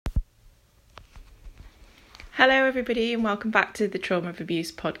Hello everybody and welcome back to the Trauma of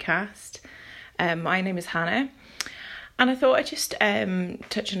Abuse podcast. My name is Hannah and I thought I'd just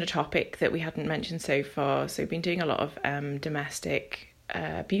touch on a topic that we hadn't mentioned so far. So we've been doing a lot of domestic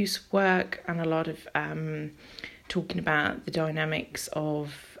abuse work and a lot of talking about the dynamics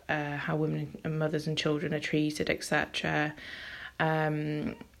of how women and mothers and children are treated, etc.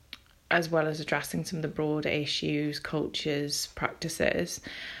 As well as addressing some of the broader issues, cultures, practices,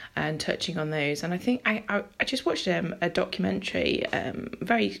 and touching on those. And I think I just watched a documentary,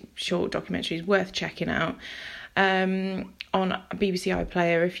 very short documentary, it's worth checking out, on BBC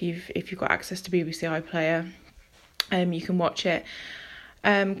iPlayer. If you've got access to BBC iPlayer, you can watch it,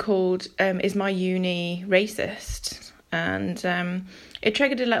 called Is My Uni Racist? And it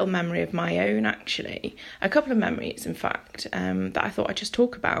triggered a little memory of my own, actually. A couple of memories, in fact, that I thought I'd just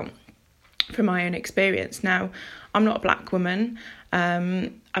talk about from my own experience. Now, I'm not a black woman.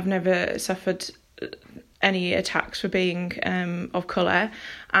 I've never suffered any attacks for being of colour.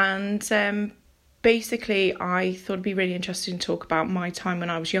 And basically, I thought it'd be really interesting to talk about my time when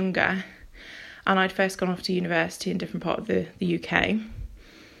I was younger. And I'd first gone off to university in a different part of the UK.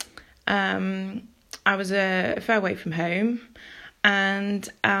 I was a fair way from home. And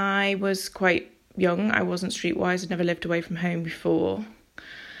I was quite young. I wasn't streetwise. I'd never lived away from home before.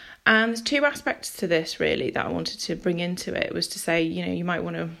 And there's two aspects to this, really, that I wanted to bring into it. Was to say, you might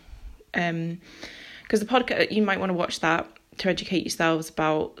want to, because the podcast, you might want to watch that to educate yourselves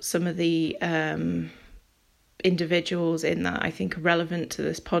about some of the individuals in that I think are relevant to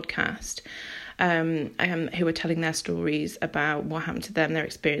this podcast, who are telling their stories about what happened to them, their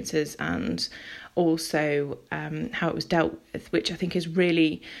experiences, and also how it was dealt with, which I think is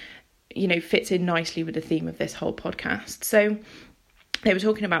really, fits in nicely with the theme of this whole podcast. So they were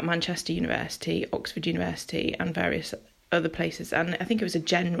talking about Manchester University, Oxford University, and various other places, and I think it was a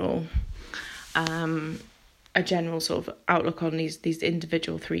general sort of outlook on these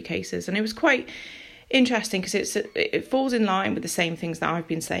individual three cases, and it was quite interesting because it falls in line with the same things that I've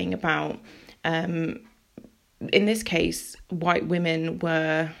been saying about. In this case, white women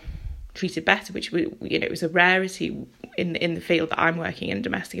were treated better, which it was a rarity in the field that I'm working in,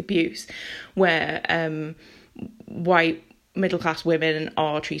 domestic abuse, where white middle-class women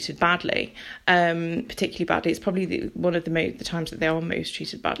are treated badly, particularly badly. It's probably one of the times that they are most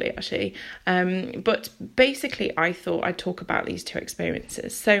treated badly, actually. But basically, I thought I'd talk about these two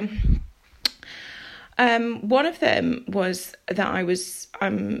experiences. So one of them was that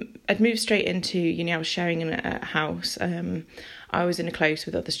I'd moved straight into uni. I was sharing in a house. I was in a close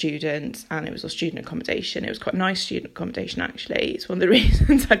with other students, and it was all student accommodation. It was quite nice student accommodation, actually. It's one of the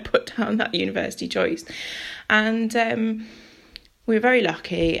reasons I'd put down that university choice. And we were very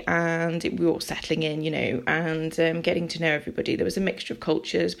lucky, and we were all settling in, and getting to know everybody. There was a mixture of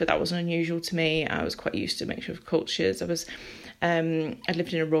cultures, but that wasn't unusual to me. I was quite used to a mixture of cultures. I'd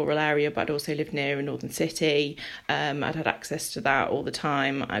lived in a rural area, but I'd also lived near a northern city. I'd had access to that all the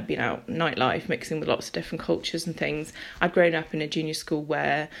time. I'd been out nightlife, mixing with lots of different cultures and things. I'd grown up in a junior school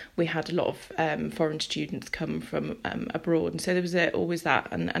where we had a lot of foreign students come from abroad, and so there was always that.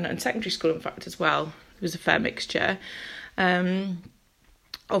 And secondary school, in fact, as well, there was a fair mixture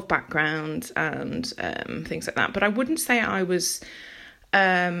of backgrounds and things like that. But I wouldn't say I was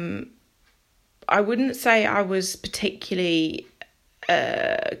particularly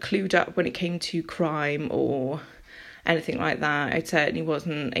clued up when it came to crime or anything like that. I certainly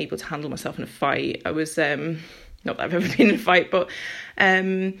wasn't able to handle myself in a fight. I was not that I've ever been in a fight, but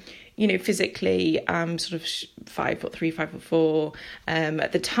physically I'm sort of 5'3", 5'4".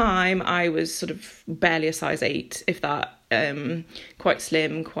 At the time I was sort of barely a size 8, if that. Quite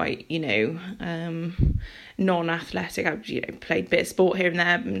slim, quite non-athletic. I played a bit of sport here and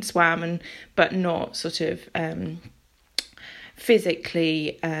there and swam, but not sort of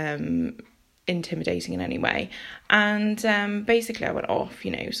physically intimidating in any way. And basically I went off,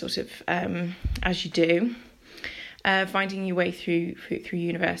 sort of as you do, finding your way through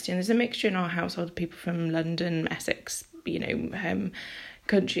university. And there's a mixture in our household of people from London, Essex,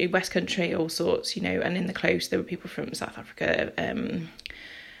 country, West Country, all sorts, and in the close there were people from South Africa,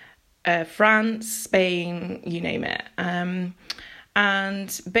 France, Spain, you name it.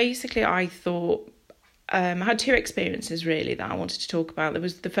 And basically I thought, I had two experiences really that I wanted to talk about.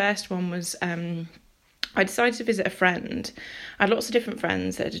 The first one was, I decided to visit a friend. I had lots of different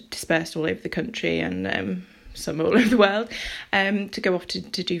friends that had dispersed all over the country and some all over the world, to go off to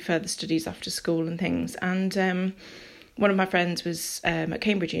do further studies after school and things. And one of my friends was at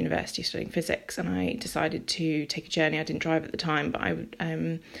Cambridge University studying physics, and I decided to take a journey. I didn't drive at the time, but I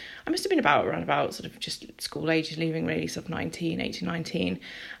must have been around about sort of just school age, leaving really sort of 18, 19.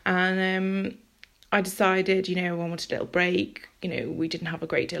 And I decided, I wanted a little break. We didn't have a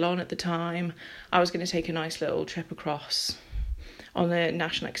great deal on at the time. I was going to take a nice little trip across on the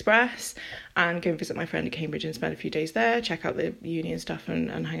National Express and go and visit my friend at Cambridge and spend a few days there, check out the uni and stuff,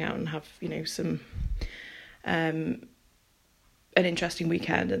 and hang out and have, some an interesting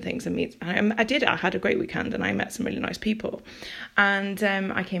weekend and things, and meet. I had a great weekend, and I met some really nice people, and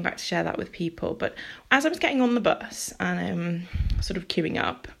I came back to share that with people. But as I was getting on the bus and sort of queuing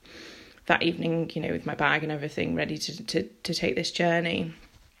up that evening, with my bag and everything ready to take this journey,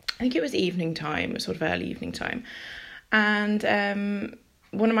 I think it was evening time, sort of early evening time, and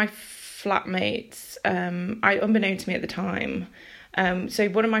one of my flatmates, unbeknown to me at the time, so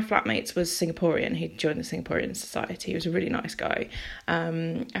one of my flatmates was Singaporean. He'd joined the Singaporean Society. He was a really nice guy. I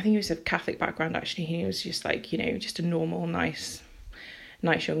think he was of Catholic background, actually. He was just like, just a normal, nice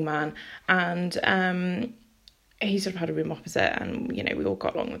young man. And he sort of had a room opposite, and, we all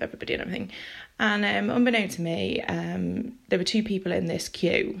got along with everybody and everything. And unbeknown to me, there were two people in this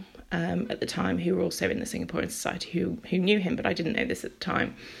queue at the time who were also in the Singaporean Society who knew him, but I didn't know this at the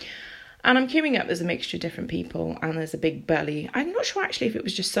time. And I'm queuing up, there's a mixture of different people, and there's a big burly, I'm not sure actually if it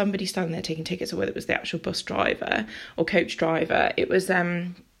was just somebody standing there taking tickets or whether it was the actual bus driver or coach driver. It was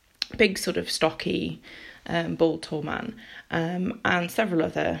big sort of stocky, bald, tall man, and several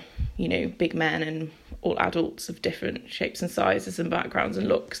other, big men and all adults of different shapes and sizes and backgrounds and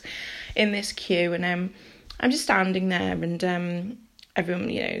looks in this queue. And I'm just standing there, and everyone,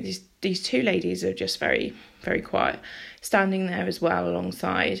 these two ladies are just very, very quiet, standing there as well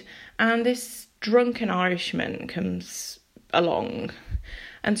alongside. And this drunken Irishman comes along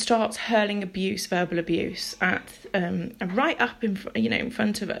and starts hurling verbal abuse at right up in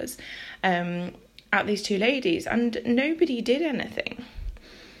front of us, at these two ladies, and nobody did anything.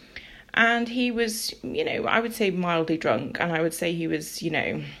 And he was, I would say mildly drunk, and I would say he was,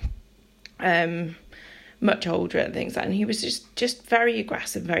 much older and things like that, and he was just very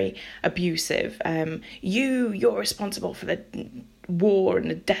aggressive, very abusive. You're responsible for the war and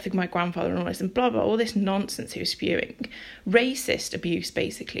the death of my grandfather and all this, and blah blah, all this nonsense he was spewing, racist abuse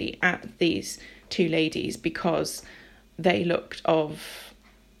basically at these two ladies because they looked of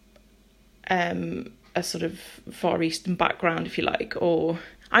a sort of Far Eastern background, if you like, or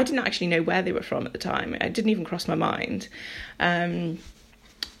I didn't actually know where they were from at the time. It didn't even cross my mind. And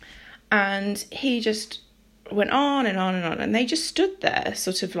he just went on and on and on, and they just stood there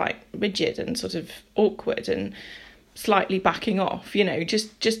sort of like rigid and sort of awkward and slightly backing off,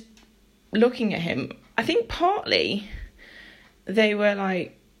 just looking at him. I think partly they were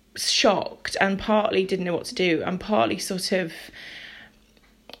like shocked, and partly didn't know what to do, and partly sort of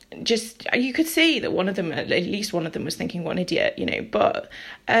just, you could see that one of them, at least one of them, was thinking, what an idiot, but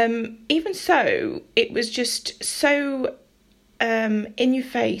even so, it was just so in your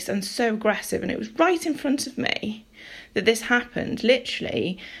face and so aggressive, and it was right in front of me that this happened,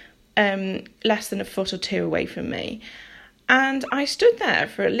 literally less than a foot or two away from me. And I stood there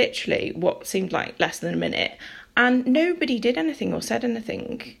for literally what seemed like less than a minute, and nobody did anything or said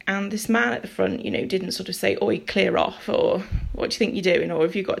anything. And this man at the front, didn't sort of say, oi, clear off, or what do you think you're doing, or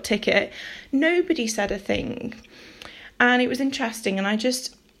have you got a ticket? Nobody said a thing. And it was interesting, and I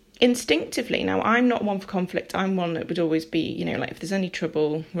just instinctively, now I'm not one for conflict, I'm one that would always be, like if there's any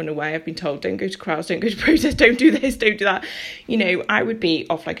trouble, run away. I've been told, don't go to crowds, don't go to protests, don't do this, don't do that. I would be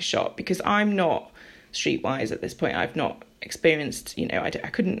off like a shot, because I'm not streetwise at this point. I've not experienced, I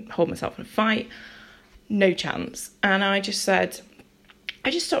couldn't hold myself in a fight, no chance. And I just stopped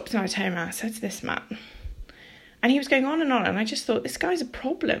and I turned around, I said to this man, and he was going on, and I just thought, this guy's a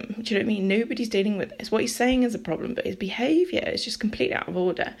problem. Do you know what I mean? Nobody's dealing with this. What he's saying is a problem, but his behaviour is just completely out of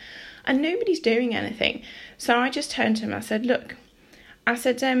order. And nobody's doing anything. So I just turned to him, I said, look,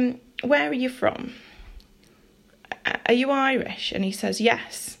 where are you from? Are you Irish? And he says,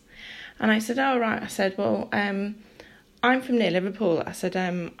 yes. And I said, oh, right. I said, well, I'm from near Liverpool. I said,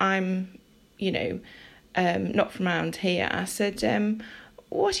 I'm, not from around here. I said,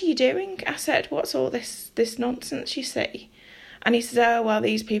 what are you doing? I said, what's all this nonsense you see? And he says, oh, well,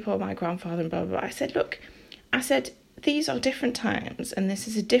 these people are my grandfather and blah, blah, blah. I said, look, these are different times, and this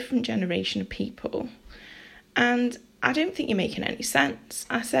is a different generation of people. And I don't think you're making any sense.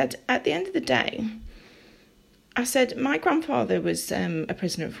 I said, at the end of the day, I said, my grandfather was a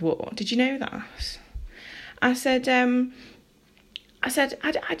prisoner of war. Did you know that? I said,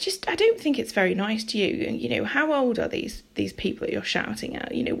 I don't think it's very nice to you. How old are these people that you're shouting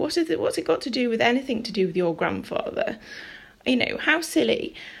at? What's it got to do with anything to do with your grandfather? How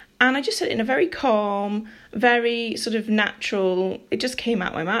silly. And I just said it in a very calm, very sort of natural, it just came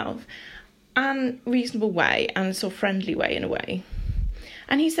out my mouth, and reasonable way, and sort of friendly way in a way.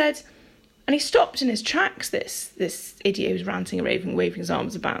 And he said, And he stopped in his tracks, this idiot who's ranting and raving, waving his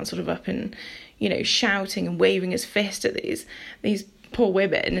arms about, sort of up and, shouting and waving his fist at these poor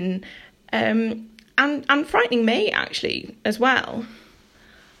women, and frightening me, actually, as well.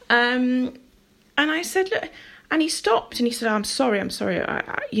 And I said, look, and he stopped and he said, I'm sorry,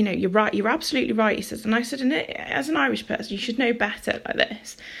 you're right, you're absolutely right, he says. And I said, and as an Irish person, you should know better like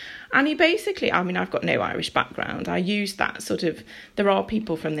this. And he basically, I've got no Irish background. I use that sort of, there are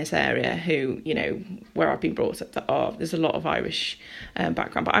people from this area who, where I've been brought up, there's a lot of Irish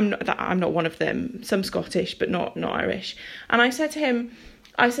background, but I'm not one of them. Some Scottish, but not Irish. And I said to him,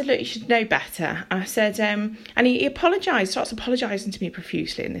 look, you should know better. I said, and he apologised, starts apologising to me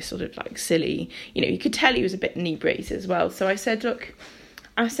profusely in this sort of like silly, you could tell he was a bit inebriated as well. So I said, look,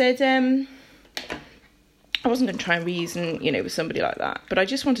 I wasn't going to try and reason, with somebody like that, but I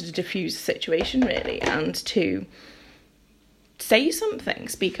just wanted to diffuse the situation, really, and to say something,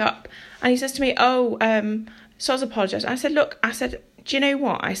 speak up. And he says to me, so I was apologising. I said, look, do you know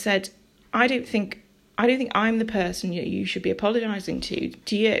what? I said, I don't think I'm the person you should be apologising to.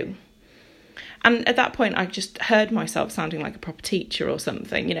 Do you? And at that point, I just heard myself sounding like a proper teacher or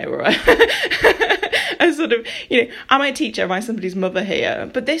something, or a sort of, am I a teacher? Am I somebody's mother here?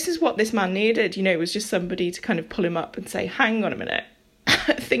 But this is what this man needed, was just somebody to kind of pull him up and say, hang on a minute,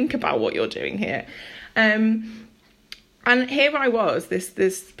 think about what you're doing here. And here I was,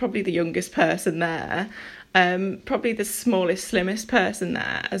 this probably the youngest person there, probably the smallest, slimmest person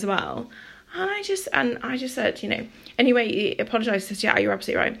there as well. And I just said, anyway, he apologised, says, yeah, you're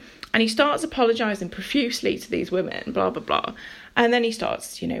absolutely right. And he starts apologising profusely to these women, blah, blah, blah. And then he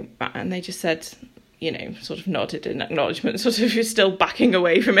starts, and they just said, sort of nodded in acknowledgement, sort of still backing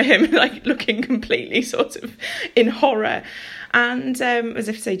away from him, like looking completely sort of in horror. And as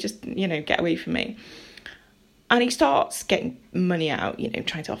if to say, just, get away from me. And he starts getting money out,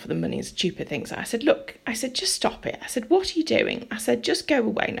 trying to offer them money and stupid things. I said, look, just stop it. I said, what are you doing? I said, just go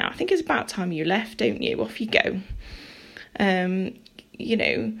away now. I think it's about time you left, don't you? Off you go.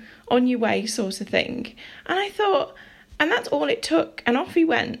 On your way sort of thing. And I thought, and that's all it took. And off he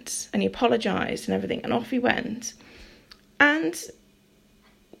went, and he apologised and everything, and off he went. And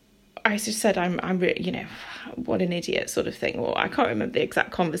I just said, I'm really, what an idiot sort of thing. Well, I can't remember the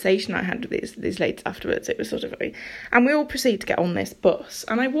exact conversation I had with these ladies afterwards. It was sort of and we all proceed to get on this bus.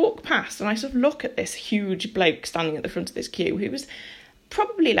 And I walk past and I sort of look at this huge bloke standing at the front of this queue who was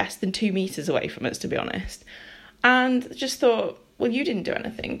probably less than 2 metres away from us, to be honest. And just thought, well, you didn't do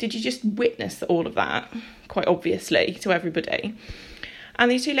anything. Did you just witness all of that, quite obviously, to everybody? And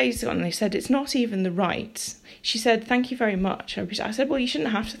these two ladies got on and they said, it's not even the right. She said, thank you very much. I said, well, you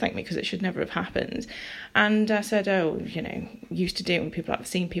shouldn't have to thank me because it should never have happened. And I said, used to deal with people I've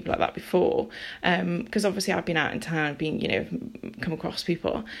seen people like that before. Because obviously I've been out in town, I've been, come across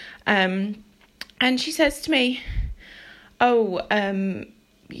people. And she says to me, thank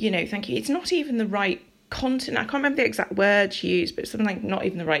you. It's not even the right continent. I can't remember the exact word she used, but it's something like not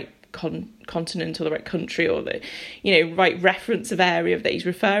even the right continent or the right country or the right reference of area that he's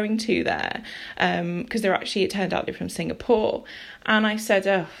referring to there, because they're actually, it turned out they're from Singapore. And I said,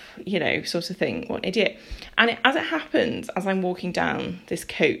 sort of thing, what an idiot. And as it happens, as I'm walking down this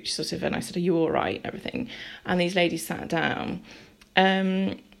coach sort of, and I said, are you all right and everything, and these ladies sat down,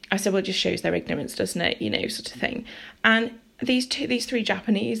 I said, well, it just shows their ignorance, doesn't it, sort of thing. And these three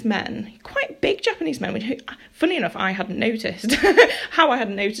Japanese men, quite big Japanese men, who, funny enough, I hadn't noticed. How I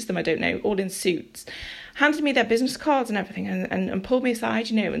hadn't noticed them, I don't know, all in suits, handed me their business cards and everything and pulled me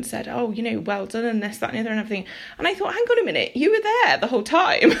aside, and said, well done, and this, that, and the other, and everything. And I thought, hang on a minute, you were there the whole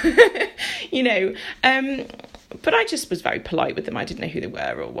time, But I just was very polite with them. I didn't know who they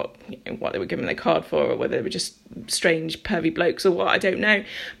were or what they were giving their card for, or whether they were just strange, pervy blokes or what, I don't know.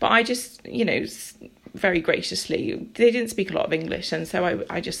 But I just, very graciously, they didn't speak a lot of English, and so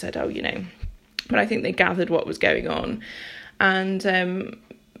I just said, but I think they gathered what was going on, and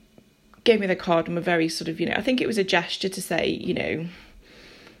gave me the card and were very sort of, I think it was a gesture to say,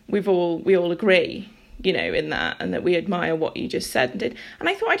 we all agree, in that, and that we admire what you just said and did. And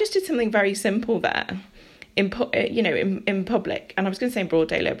I thought I just did something very simple there, in public. And I was going to say in broad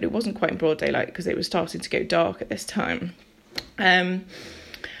daylight, but it wasn't quite in broad daylight because it was starting to go dark at this time. And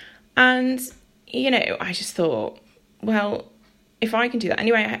I just thought, well, if I can do that.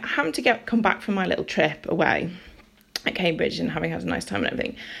 Anyway, I happened to come back from my little trip away at Cambridge and having had a nice time and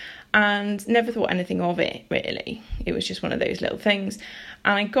everything, and never thought anything of it, really. It was just one of those little things.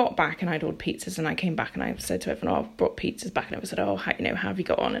 And I got back and I'd ordered pizzas, and I came back and I said to everyone, I've brought pizzas back, and I said, how have you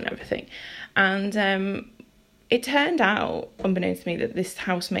got on and everything. And it turned out, unbeknownst to me, that this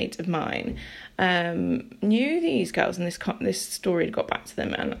housemate of mine knew these girls, and this story had got back to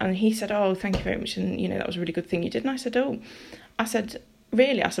them, and he said, "Oh, thank you very much, and that was a really good thing you did." And I said,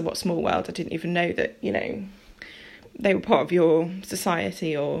 "Really?" I said, "What small world? I didn't even know that they were part of your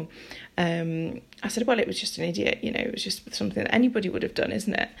society." Or I said, "Well, it was just an idiot, it was just something that anybody would have done,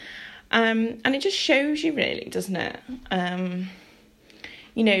 isn't it?" And it just shows you, really, doesn't it?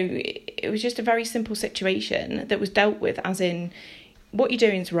 It was just a very simple situation that was dealt with as in, what you're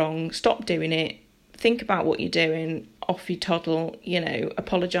doing is wrong, stop doing it, think about what you're doing, off you toddle,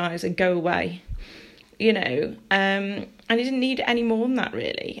 apologise and go away, and it didn't need any more than that,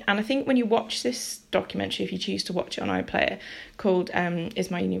 really. And I think when you watch this documentary, if you choose to watch it on iPlayer, called Is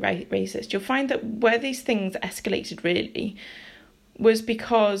My Uni Racist, you'll find that where these things escalated really was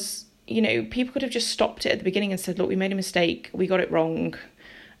because, people could have just stopped it at the beginning and said, look, we made a mistake, we got it wrong,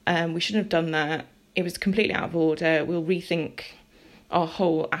 we shouldn't have done that, it was completely out of order, we'll rethink our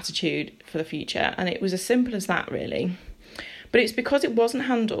whole attitude for the future. And it was as simple as that, really. But it's because it wasn't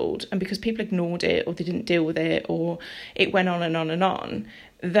handled, and because people ignored it, or they didn't deal with it, or it went on and on and on,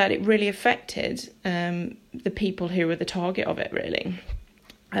 that it really affected the people who were the target of it, really.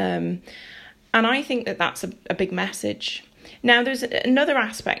 And I think that that's a big message. Now, there's another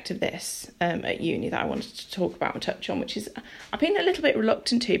aspect of this at uni that I wanted to talk about and touch on, which is I've been a little bit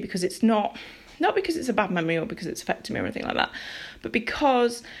reluctant to, because it's not because it's a bad memory or because it's affected me or anything like that, but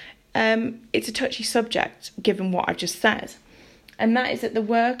because it's a touchy subject, given what I've just said. And that is that there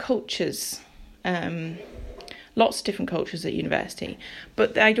were cultures, lots of different cultures at university,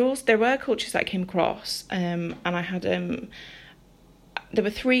 but there were cultures that I came across, and I had there were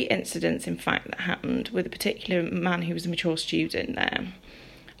 3 incidents, in fact, that happened with a particular man who was a mature student there,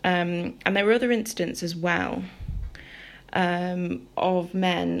 and there were other incidents as well, of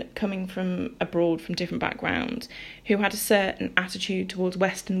men coming from abroad from different backgrounds who had a certain attitude towards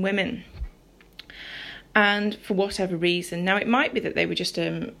Western women. And for whatever reason, now it might be that they were just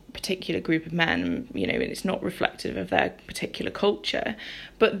a particular group of men, and it's not reflective of their particular culture,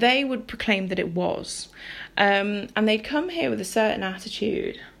 but they would proclaim that it was. And they'd come here with a certain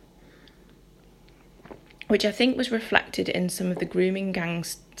attitude, which I think was reflected in some of the grooming gang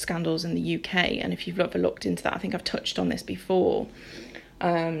scandals in the UK. And if you've ever looked into that, I think I've touched on this before,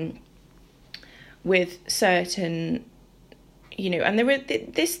 with certain... and there were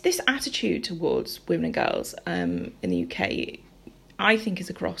this attitude towards women and girls in the UK, I think, is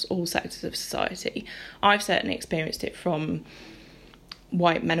across all sectors of society. I've certainly experienced it from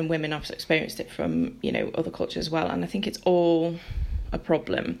white men and women. I've experienced it from, other cultures as well. And I think it's all a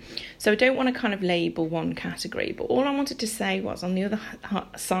problem. So I don't want to kind of label one category. But all I wanted to say was, on the other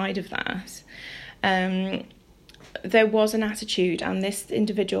side of that, there was an attitude, and this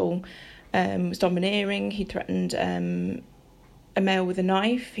individual was domineering. He threatened... a male with a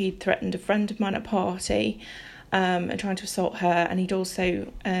knife. He'd threatened a friend of mine at a party and trying to assault her, and he'd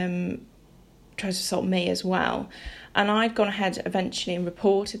also tried to assault me as well. And I'd gone ahead eventually and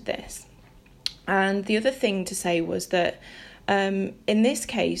reported this. And the other thing to say was that in this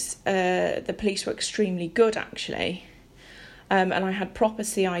case, the police were extremely good, actually, and I had proper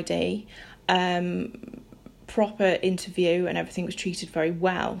CID, proper interview, and everything was treated very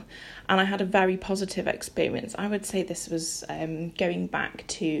well, and I had a very positive experience. I would say this was going back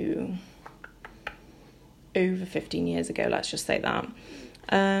to over 15 years ago, let's just say that.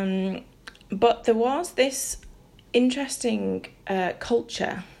 But there was this interesting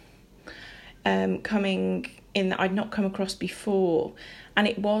culture coming in that I'd not come across before, and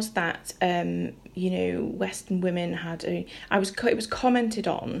it was that Western women had it was commented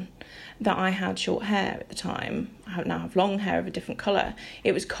on that I had short hair at the time. I now have long hair of a different colour.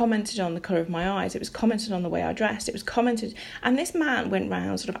 It was commented on the colour of my eyes. It was commented on the way I dressed. It was commented... And this man went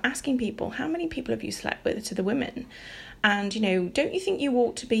round sort of asking people, how many people have you slept with, to the women? And, don't you think you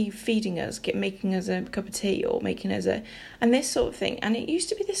ought to be feeding us, making us a cup of tea, or making us a... And this sort of thing. And it used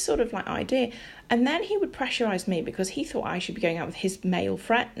to be this sort of idea. And then he would pressurise me because he thought I should be going out with his male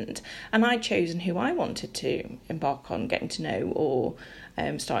friend. And I'd chosen who I wanted to embark on getting to know, or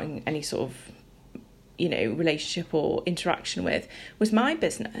starting any sort of, relationship or interaction with, was my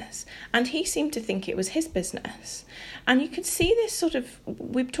business. And he seemed to think it was his business. And you can see this sort of...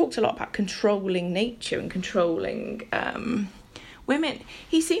 We've talked a lot about controlling nature and controlling women.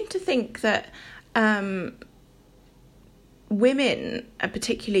 He seemed to think that... women,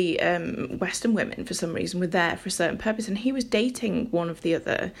 particularly Western women, for some reason, were there for a certain purpose. And he was dating one of the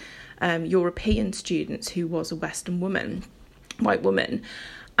other European students who was a Western woman, white woman.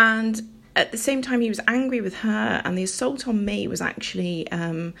 And at the same time, he was angry with her. And the assault on me was actually,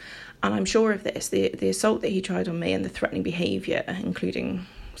 and I'm sure of this, the assault that he tried on me and the threatening behaviour, including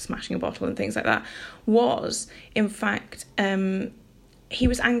smashing a bottle and things like that, was in fact he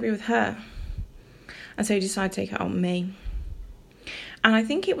was angry with her, and so he decided to take it on me. And I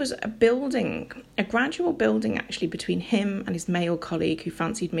think it was a gradual building actually between him and his male colleague who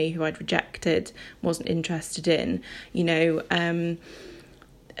fancied me, who I'd rejected, wasn't interested in,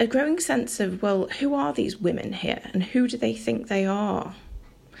 a growing sense of, well, who are these women here and who do they think they are?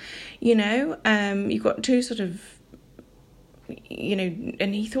 You've got two sort of,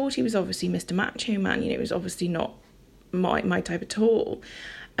 and he thought he was obviously Mr. Macho Man, it was obviously not my type at all.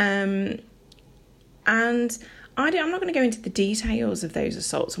 And I'm not going to go into the details of those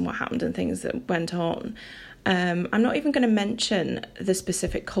assaults and what happened and things that went on. I'm not even going to mention the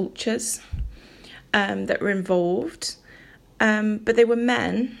specific cultures that were involved. But they were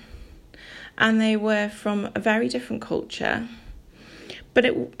men, and they were from a very different culture. But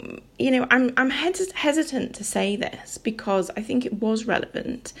I'm hesitant to say this because I think it was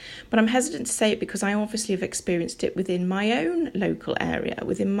relevant, but I'm hesitant to say it because I obviously have experienced it within my own local area,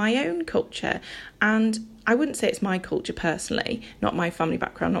 within my own culture. And I wouldn't say it's my culture personally, not my family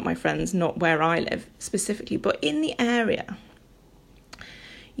background, not my friends, not where I live specifically, but in the area,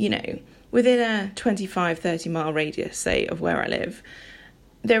 within a 25, 30 mile radius, say, of where I live,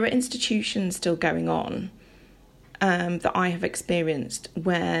 there are institutions still going on that I have experienced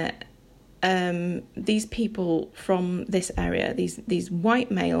where these people from this area, these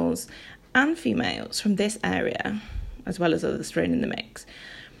white males and females from this area, as well as others thrown in the mix,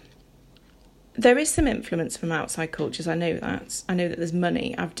 there is some influence from outside cultures. I know that. I know that there's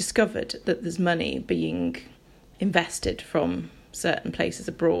money. I've discovered that there's money being invested from certain places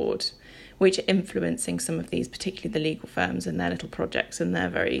abroad, which are influencing some of these, particularly the legal firms and their little projects and their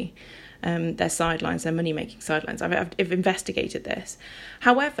very their sidelines, their money-making sidelines. I've investigated this.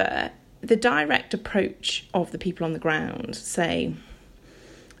 However, the direct approach of the people on the ground, say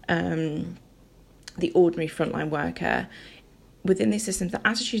the ordinary frontline worker, within these systems, the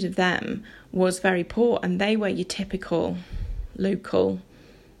attitude of them was very poor, and they were your typical local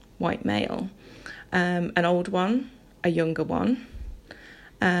white male, an old one, a younger one,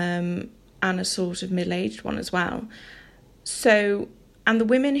 and a sort of middle-aged one as well. So, and the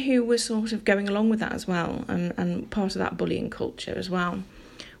women who were sort of going along with that as well, and part of that bullying culture as well,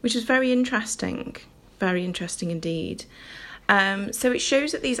 which is very interesting indeed. So it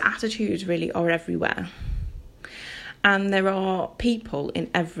shows that these attitudes really are everywhere. And there are people in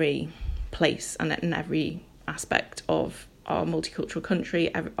every place and in every aspect of our multicultural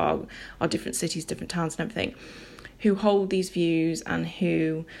country, our different cities, different towns and everything, who hold these views and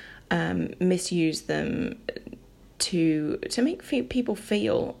who misuse them to make people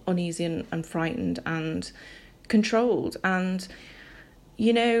feel uneasy and frightened and controlled. And,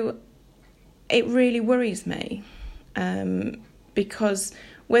 it really worries me because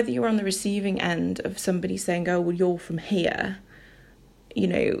whether you're on the receiving end of somebody saying, oh, well, you're from here,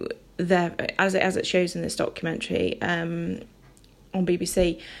 there, as it shows in this documentary on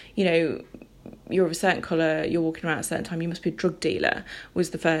BBC, you're of a certain colour, you're walking around at a certain time, you must be a drug dealer, was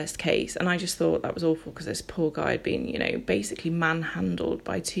the first case. And I just thought that was awful because this poor guy had been, basically manhandled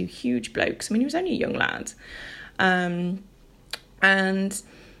by two huge blokes. I mean, he was only a young lad. And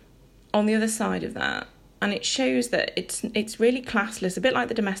on the other side of that, and it shows that it's really classless, a bit like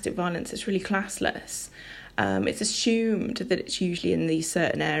the domestic violence, it's really classless. It's assumed that it's usually in these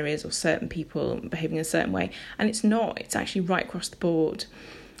certain areas or certain people behaving in a certain way, and it's not. It's actually right across the board.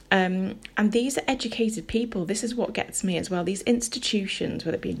 And these are educated people. This is what gets me as well. These institutions,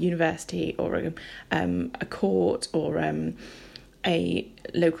 whether it be a university or a court or a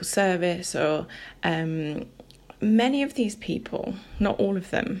local service, or many of these people, not all of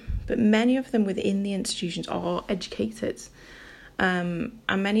them, but many of them within the institutions are educated. And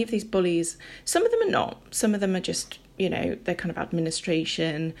many of these bullies, some of them are not. Some of them are just, they're kind of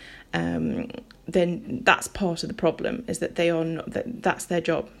administration. Then that's part of the problem, is that they are not, that's their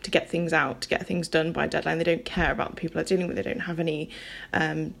job, to get things out, to get things done by deadline. They don't care about the people they're dealing with. They don't have any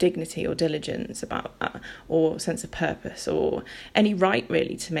dignity or diligence about that, or sense of purpose, or any right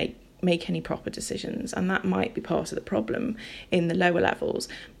really to make any proper decisions. And that might be part of the problem in the lower levels.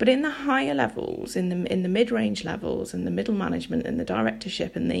 But in the higher levels, in the mid-range levels, and the middle management and the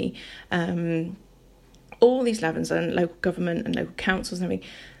directorship and the all these levels, and local government and local councils and everything,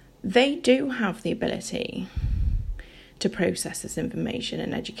 they do have the ability to process this information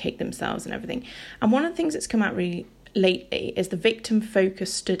and educate themselves and everything. And one of the things that's come out really lately is the victim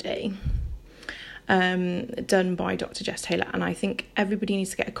focus study done by Dr. Jess Taylor, and I think everybody needs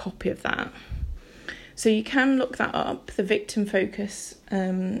to get a copy of that. So you can look that up, the victim focus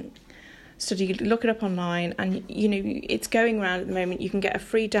study, look it up online, and it's going around at the moment. You can get a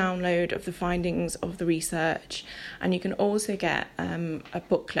free download of the findings of the research, and you can also get a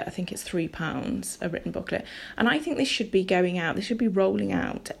booklet. I think it's £3, a written booklet, and I think this should be going out. This should be rolling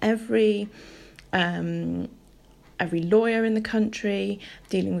out to every lawyer in the country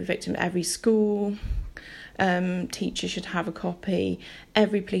dealing with victims, every school. Teacher should have a copy,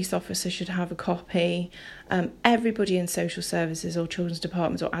 every police officer should have a copy, everybody in social services or children's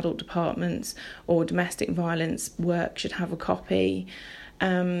departments or adult departments or domestic violence work should have a copy,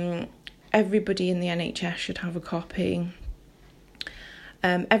 everybody in the NHS should have a copy,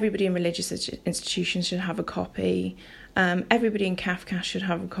 everybody in religious institutions should have a copy, everybody in CAFCAS should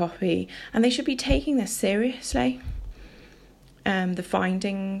have a copy, and they should be taking this seriously, the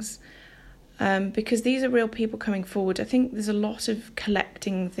findings. Because these are real people coming forward. I think there's a lot of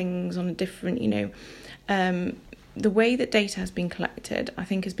collecting things on a different, the way that data has been collected, I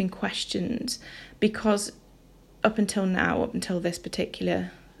think has been questioned, because up until this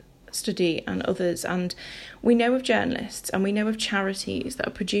particular study and others, and we know of journalists and we know of charities that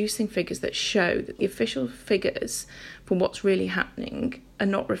are producing figures that show that the official figures for what's really happening are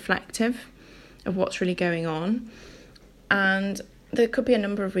not reflective of what's really going on. And there could be a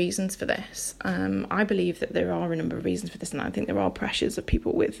number of reasons for this. I believe that there are a number of reasons for this, and I think there are pressures of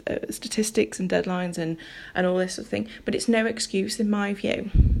people with statistics and deadlines and all this sort of thing. But it's no excuse in my view.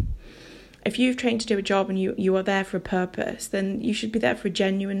 If you've trained to do a job and you are there for a purpose, then you should be there for a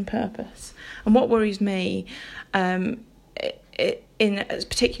genuine purpose. And what worries me,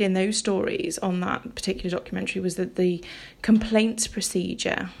 particularly in those stories on that particular documentary, was that the complaints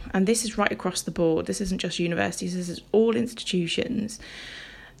procedure, and this is right across the board, this isn't just universities, this is all institutions,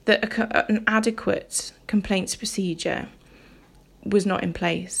 that an adequate complaints procedure was not in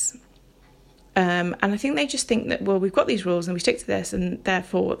place. And I think they just think that, well, we've got these rules and we stick to this and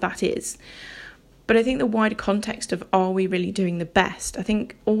therefore that is. But I think the wider context of, are we really doing the best? I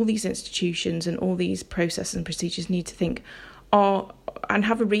think all these institutions and all these processes and procedures need to think, and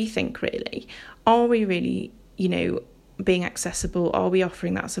have a rethink really. Are we really, being accessible? Are we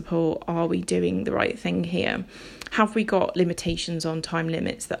offering that support? Are we doing the right thing here? Have we got limitations on time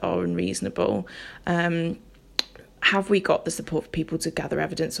limits that are unreasonable? Have we got the support for people to gather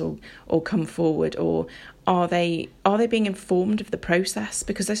evidence or come forward? Or are they being informed of the process?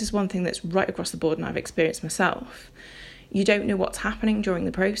 Because this is one thing that's right across the board, and I've experienced myself. You don't know what's happening during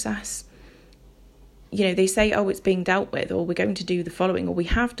the process. They say, oh, it's being dealt with, or we're going to do the following, or we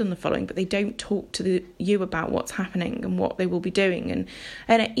have done the following, but they don't talk to you about what's happening and what they will be doing. And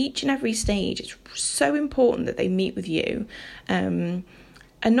at each and every stage, it's so important that they meet with you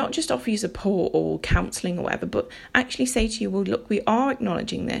and not just offer you support or counselling or whatever, but actually say to you, well, look, we are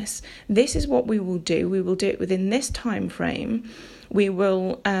acknowledging this. This is what we will do. We will do it within this time frame. We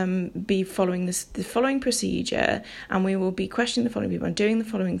will be following the following procedure, and we will be questioning the following people and doing the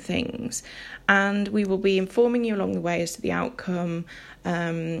following things, and we will be informing you along the way as to the outcome,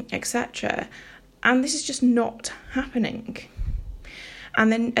 etc. And this is just not happening.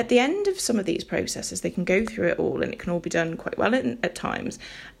 And then at the end of some of these processes, they can go through it all and it can all be done quite well at times.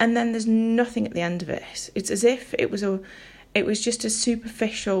 And then there's nothing at the end of it. It's as if it was just a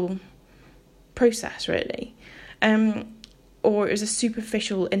superficial process, really. Or it was a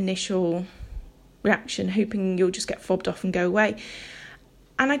superficial initial reaction, hoping you'll just get fobbed off and go away.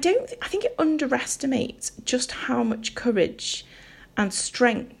 And I think it underestimates just how much courage and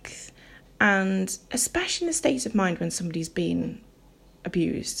strength, and especially in the state of mind when somebody's been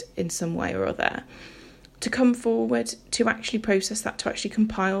abused in some way or other, to come forward, to actually process that, to actually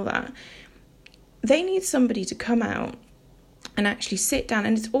compile that. They need somebody to come out and actually sit down.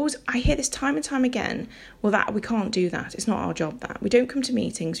 And it's always, I hear this time and time again, well, that we can't do that, it's not our job, that we don't come to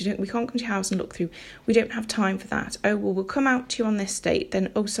meetings, we can't come to your house and look through, we don't have time for that. Oh, well, we'll come out to you on this date,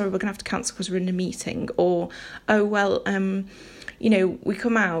 then, oh, sorry, we're gonna have to cancel because we're in a meeting. Or, oh, well, we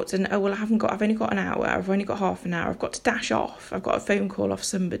come out and, oh, well, I've only got an hour, I've only got half an hour, I've got to dash off, I've got a phone call off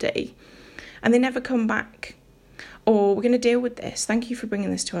somebody, and they never come back. Or, we're going to deal with this, thank you for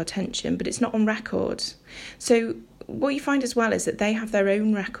bringing this to our attention, but it's not on record. So what you find as well is that they have their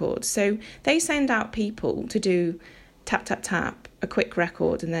own records. So they send out people to do tap, tap, tap, a quick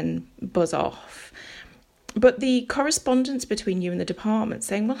record and then buzz off. But the correspondence between you and the department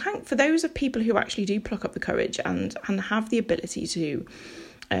saying, well, Hank, for those of people who actually do pluck up the courage and have the ability to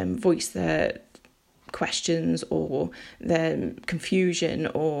voice their questions or the confusion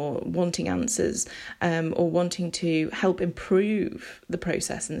or wanting answers, or wanting to help improve the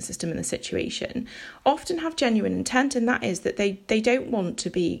process and the system and the situation, often have genuine intent, and that is that they don't want to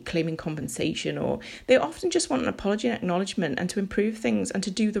be claiming compensation, or they often just want an apology and acknowledgement and to improve things and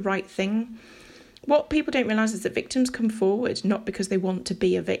to do the right thing. What people don't realise is that victims come forward not because they want to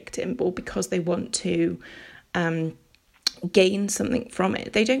be a victim or because they want to gain something from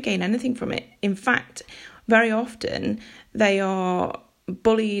it. They don't gain anything from it. In fact, very often they are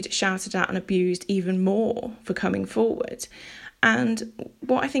bullied, shouted at and abused even more for coming forward. And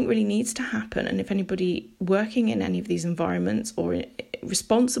what I think really needs to happen, and if anybody working in any of these environments or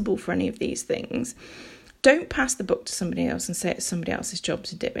responsible for any of these things, don't pass the buck to somebody else and say it's somebody else's job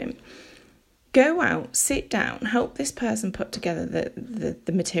to do it. Go out, sit down, help this person put together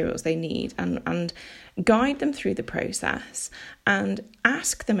the materials they need and guide them through the process, and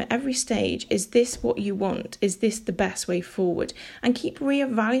ask them at every stage, is this what you want? Is this the best way forward? And keep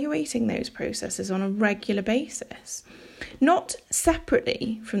reevaluating those processes on a regular basis, not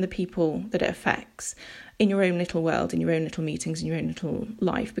separately from the people that it affects, in your own little world, in your own little meetings, in your own little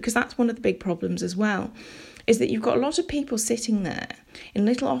life, because that's one of the big problems as well, is that you've got a lot of people sitting there in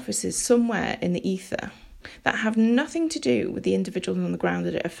little offices somewhere in the ether that have nothing to do with the individuals on the ground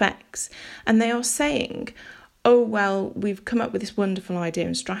that it affects. And they are saying, oh, well, we've come up with this wonderful idea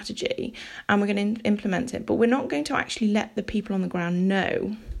and strategy and we're going to implement it, but we're not going to actually let the people on the ground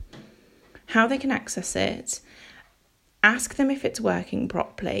know how they can access it, ask them if it's working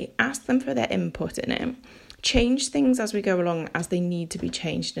properly, ask them for their input in it, change things as we go along as they need to be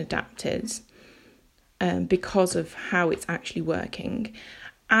changed and adapted. Because of how it's actually working.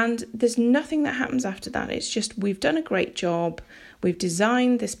 And there's nothing that happens after that. It's just, we've done a great job. We've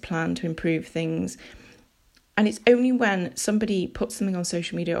designed this plan to improve things. And it's only when somebody puts something on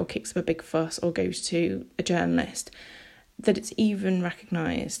social media or kicks up a big fuss or goes to a journalist that it's even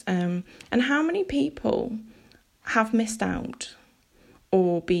recognised. And how many people have missed out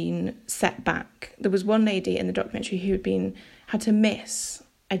or been set back? There was one lady in the documentary who had to miss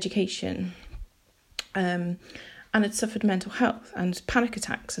education and had suffered mental health and panic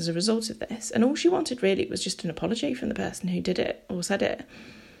attacks as a result of this. And all she wanted really was just an apology from the person who did it or said it.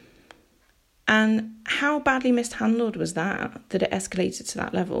 And how badly mishandled was that it escalated to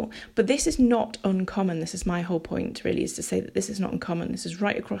that level? But this is not uncommon. This is my whole point, really, is to say that this is not uncommon. This is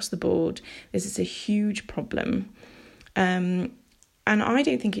right across the board. This is a huge problem. And I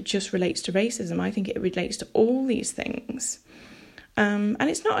don't think it just relates to racism. I think it relates to all these things. And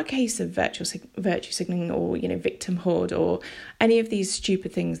it's not a case of virtue signalling or, victimhood or any of these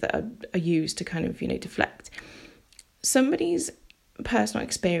stupid things that are used to kind of, deflect somebody's personal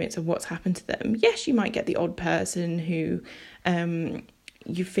experience of what's happened to them. Yes, you might get the odd person who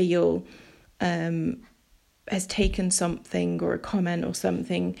you feel has taken something or a comment or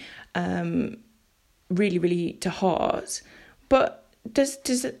something really, really to heart. But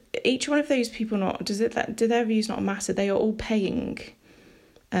does each one of those people do their views not matter? They are all paying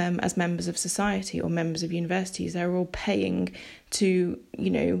as members of society or members of universities. They're all paying to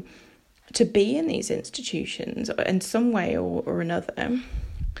to be in these institutions in some way or another.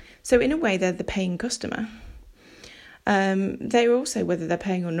 So in a way, they're the paying customer. They're also, whether they're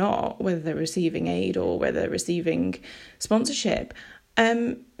paying or not, whether they're receiving aid or whether they're receiving sponsorship,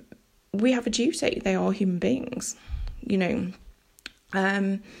 we have a duty. They are human beings,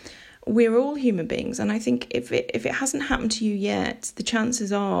 we're all human beings, and I think if it hasn't happened to you yet, the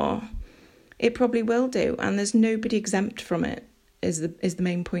chances are it probably will do, and there's nobody exempt from it. Is the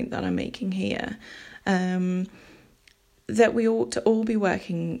main point that I'm making here. That we ought to all be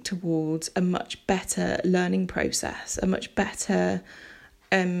working towards a much better learning process, a much better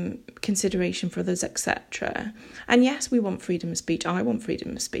consideration for others, etc. And yes, we want freedom of speech. I want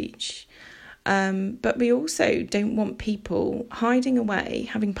freedom of speech. But we also don't want people hiding away,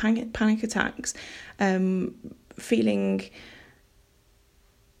 having panic attacks, feeling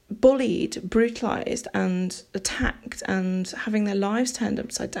bullied, brutalised and attacked and having their lives turned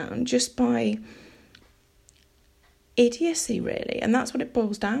upside down just by idiocy, really. And that's what it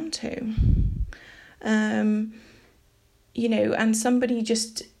boils down to. And somebody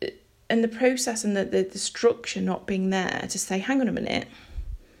just, and the process and the structure not being there to say, hang on a minute,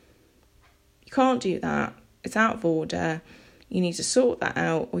 you can't do that, it's out of order, you need to sort that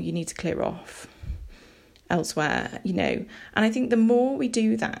out or you need to clear off elsewhere, And I think the more we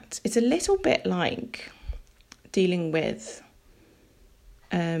do that, it's a little bit like dealing with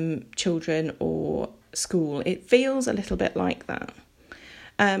children or school. It feels a little bit like that.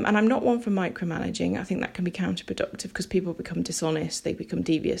 And I'm not one for micromanaging. I think that can be counterproductive because people become dishonest, they become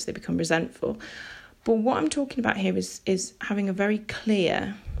devious, they become resentful. But what I'm talking about here is having a very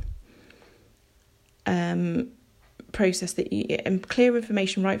clear process and clear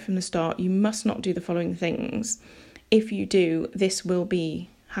information right from the start. You must not do the following things. If you do, this will be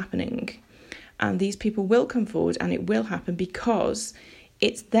happening. And these people will come forward and it will happen because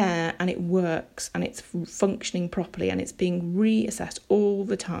it's there and it works and it's functioning properly and it's being reassessed all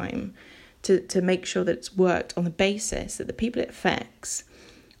the time to make sure that it's worked on the basis that the people it affects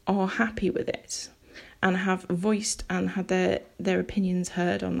are happy with it and have voiced and had their opinions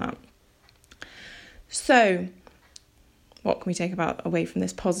heard on that. So, what can we take away from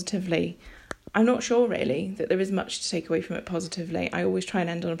this positively? I'm not sure really that there is much to take away from it positively. I always try and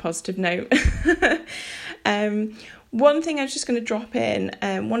end on a positive note. One thing I was just going to drop in,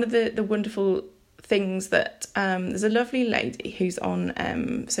 one of the wonderful things that there's a lovely lady who's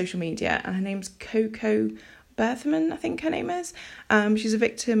on social media, and her name's Coco Berthman, I think her name is. She's a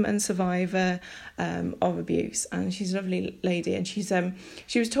victim and survivor of abuse, and she's a lovely lady. And she's put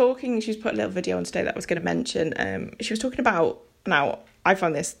a little video on today that I was going to mention. She was talking about, now I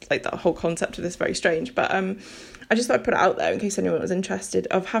find this, like, the whole concept of this very strange, but I just thought I'd put it out there in case anyone was interested,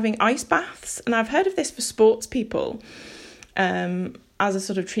 of having ice baths. And I've heard of this for sports people as a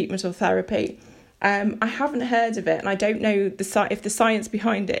sort of treatment or therapy. I haven't heard of it, and I don't know if the science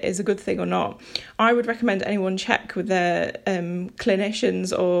behind it is a good thing or not. I would recommend anyone check with their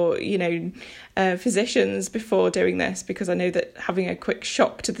clinicians or, physicians before doing this, because I know that having a quick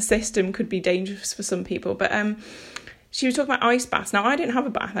shock to the system could be dangerous for some people. But she was talking about ice baths. Now, I don't have a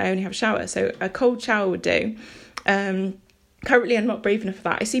bath, I only have a shower, so a cold shower would do. Currently, I'm not brave enough for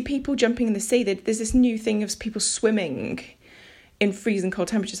that. I see people jumping in the sea. There's this new thing of people swimming in freezing cold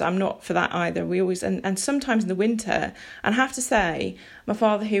temperatures. I'm not for that either. We always, and sometimes in the winter, and I have to say, my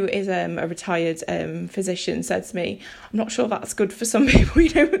father, who is a retired physician, said to me, I'm not sure that's good for some people,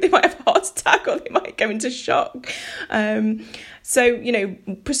 they might have a heart attack or they might go into shock. So,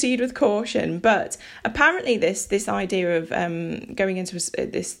 proceed with caution. But apparently this idea of going into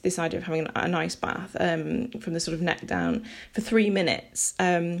this idea of having an ice bath from the sort of neck down for 3 minutes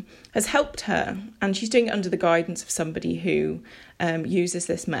has helped her. And she's doing it under the guidance of somebody who uses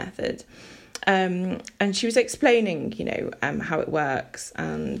this method. And she was explaining, how it works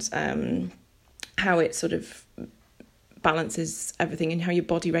and how it sort of balances everything and how your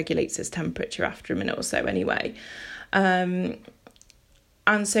body regulates its temperature after a minute or so anyway. And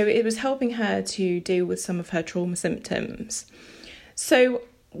so it was helping her to deal with some of her trauma symptoms. So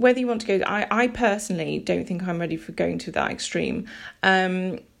whether you want to go, I personally don't think I'm ready for going to that extreme.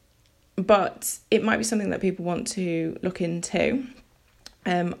 But it might be something that people want to look into.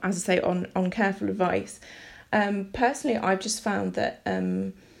 As I say, on careful advice. Personally, I've just found that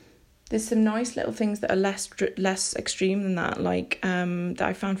there's some nice little things that are less extreme than that, like that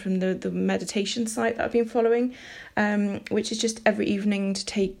I found from the meditation site that I've been following, which is just every evening to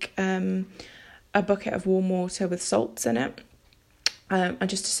take a bucket of warm water with salts in it, and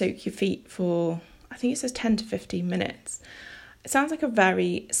just to soak your feet for, I think it says 10 to 15 minutes. It sounds like a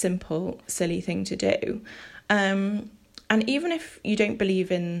very simple, silly thing to do. And even if you don't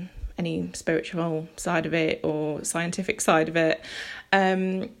believe in any spiritual side of it or scientific side of it,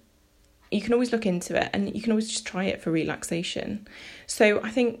 you can always look into it and you can always just try it for relaxation. So I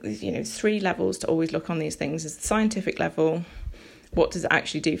think, 3 levels to always look on these things is the scientific level. What does it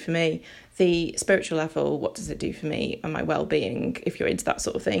actually do for me? The spiritual level, what does it do for me and my well-being, if you're into that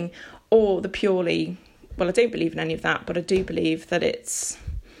sort of thing? Or the purely, well, I don't believe in any of that, but I do believe that it's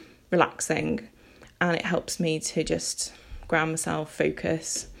relaxing and it helps me to just ground myself,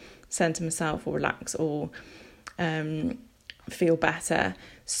 focus, center myself, or relax, or feel better.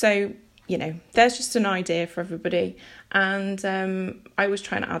 So, there's just an idea for everybody. And I was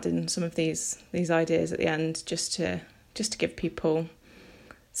trying to add in some of these ideas at the end just to give people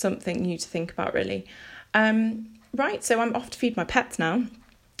something new to think about, really. Right, so I'm off to feed my pets now,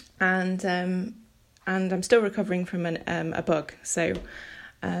 and I'm still recovering from a bug, so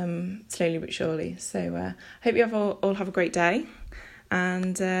slowly but surely. So hope you all have a great day,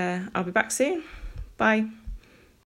 and I'll be back soon. Bye.